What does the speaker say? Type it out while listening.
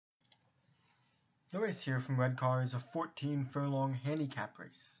The race here from Red Car is a 14 furlong handicap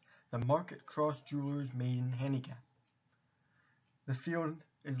race, the Market Cross Jewelers Maiden Handicap. The field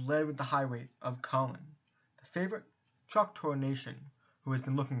is led with the high weight of Colin, the favorite Choctaw Nation, who has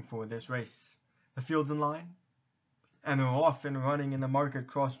been looking for this race. The field's in line, and they're off and running in the Market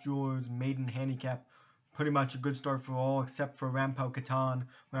Cross Jewelers Maiden Handicap. Pretty much a good start for all except for Rampo Catan.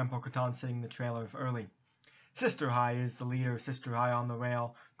 Rampo Catan sitting the trailer early. Sister High is the leader. Sister High on the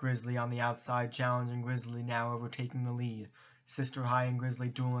rail. Grizzly on the outside, challenging Grizzly, now overtaking the lead. Sister High and Grizzly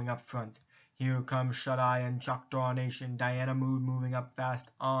dueling up front. Here comes Shut Eye and Choctaw Nation. Diana Mood moving up fast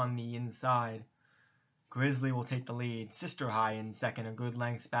on the inside. Grizzly will take the lead. Sister High in second, a good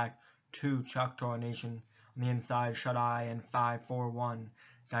length back to Choctaw Nation. On the inside, Shut Eye and 5-4-1.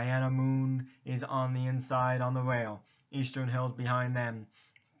 Diana Moon is on the inside on the rail. Eastern Hills behind them.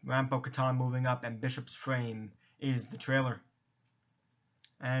 Rampo Catan moving up, and Bishop's Frame is the trailer.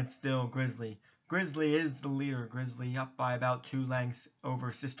 And still Grizzly. Grizzly is the leader. Grizzly up by about 2 lengths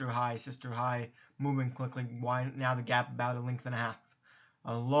over Sister High. Sister High moving quickly. Now the gap about 1.5 lengths.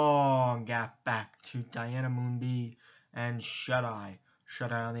 A long gap back to Diana Moon B and Shut Eye.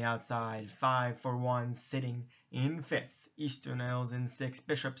 Shut Eye on the outside. 5-4-1 sitting in 5th. Eastern Hills in 6th.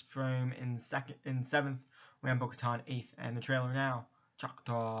 Bishop's Frame in 7th. Rampo Catan 8th. And the trailer now,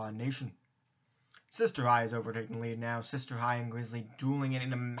 Choctaw Nation. Sister High is overtaking the lead now. Sister High and Grizzly dueling it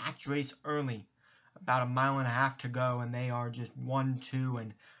in a match race early. About 1.5 miles to go, and they are just 1-2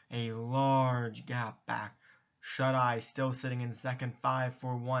 and a large gap back. Shut Eye still sitting in second,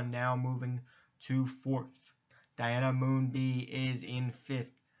 5-4-1, now moving to 4th. Diana Moon B is in 5th.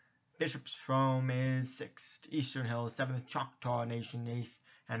 Bishop's Frome is 6th. Eastern Hills 7th. Choctaw Nation 8th.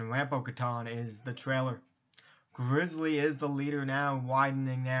 And Rampo Catan is the trailer. Grizzly is the leader now,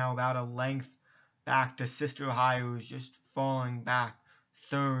 widening now about 1 length back to Sister High, who's just falling back.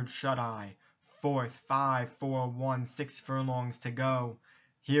 3rd, Shut Eye. 4th, 5-4-1, 6 furlongs to go.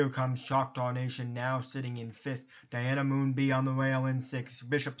 Here comes Choctaw Nation, now sitting in 5th. Diana Moon B on the rail in 6th.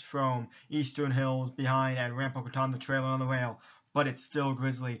 Bishop's Frome, Eastern Hills behind, and Rampo Catan the trailer on the rail. But it's still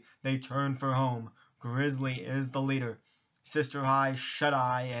Grizzly. They turn for home. Grizzly is the leader. Sister High, Shut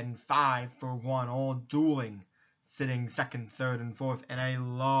Eye, and 5-4-1, all dueling, sitting 2nd, 3rd, and 4th, and a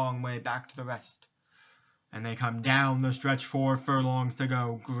long way back to the rest. And they come down the stretch, 4 furlongs to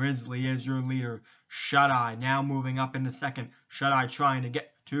go. Grizzly is your leader. Shut Eye now moving up into 2nd. Shut Eye trying to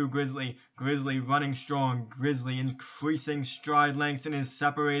get to Grizzly. Grizzly running strong. Grizzly increasing stride lengths and is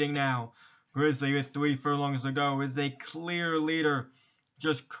separating now. Grizzly with 3 furlongs to go is a clear leader.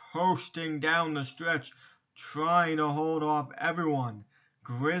 Just coasting down the stretch, trying to hold off everyone.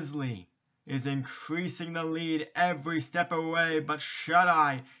 Grizzly is increasing the lead every step away, but Shut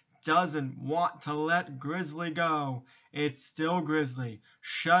Eye doesn't want to let Grizzly go. It's still Grizzly.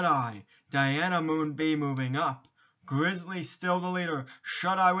 Shut Eye. Diana Moon B moving up. Grizzly still the leader.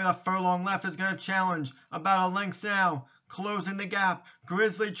 Shut Eye with a furlong left is going to challenge. About 1 length now. Closing the gap.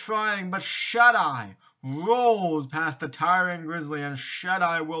 Grizzly trying, but Shut Eye rolls past the tiring Grizzly, and Shut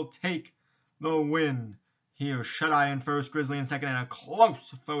Eye will take the win. Here, Shut Eye in 1st, Grizzly in 2nd, and a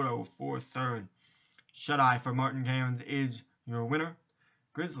close photo for 3rd. Shut Eye for Martin Cairns is your winner.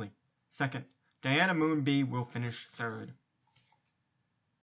 Grizzly 2nd. Diana Moon B will finish 3rd.